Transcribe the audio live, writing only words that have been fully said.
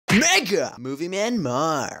Mega Movie Man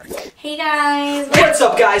Mark. Hey guys! What's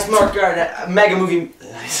up guys, Mark Garnett, Mega Movie...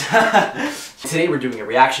 Today we're doing a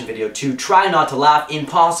reaction video to Try Not to Laugh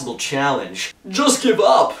Impossible Challenge. Just give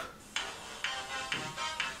up!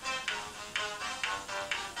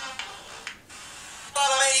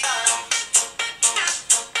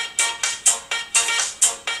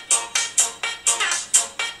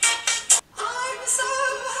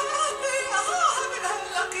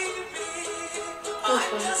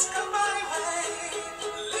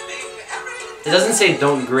 It doesn't say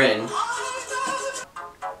don't grin.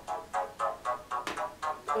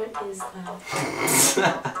 What is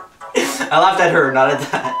that? I laughed at her, not at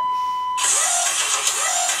that.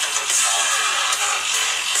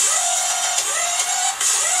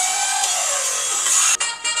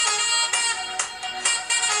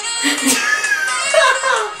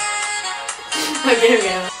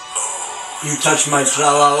 Okay. You touch my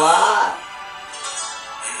tra-la-la.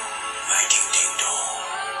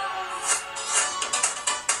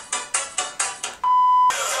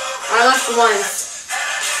 I laughed once.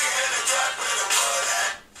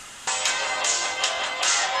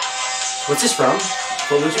 What's this from?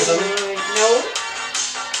 Footloose or something? No.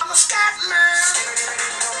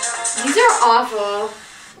 These are awful.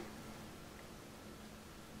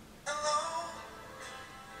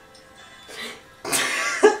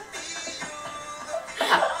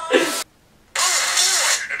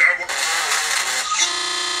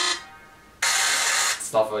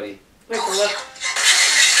 It's not funny. Wait, look.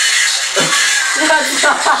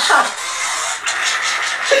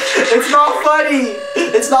 It's not funny!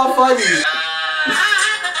 It's not funny! If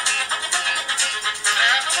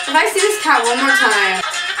I see this cat one more time.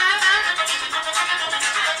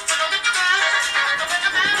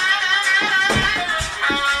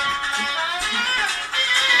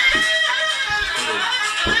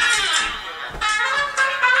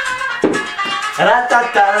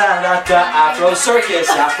 Afro circus,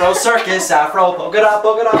 Afro circus, Afro polka dot,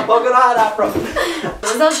 Afro.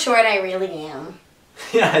 This is how short I really am.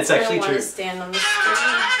 Yeah, it's actually I don't true. want to stand on the screen.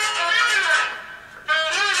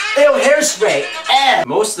 Ew, hairspray! Eh.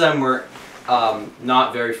 Most of them were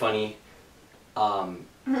not very funny.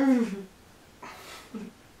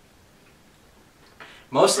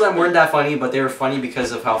 Most of them weren't that funny, but they were funny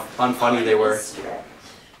because of how unfunny they were.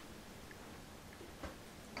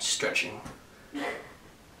 Stretching.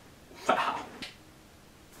 Wow.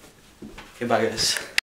 Goodbye, guys.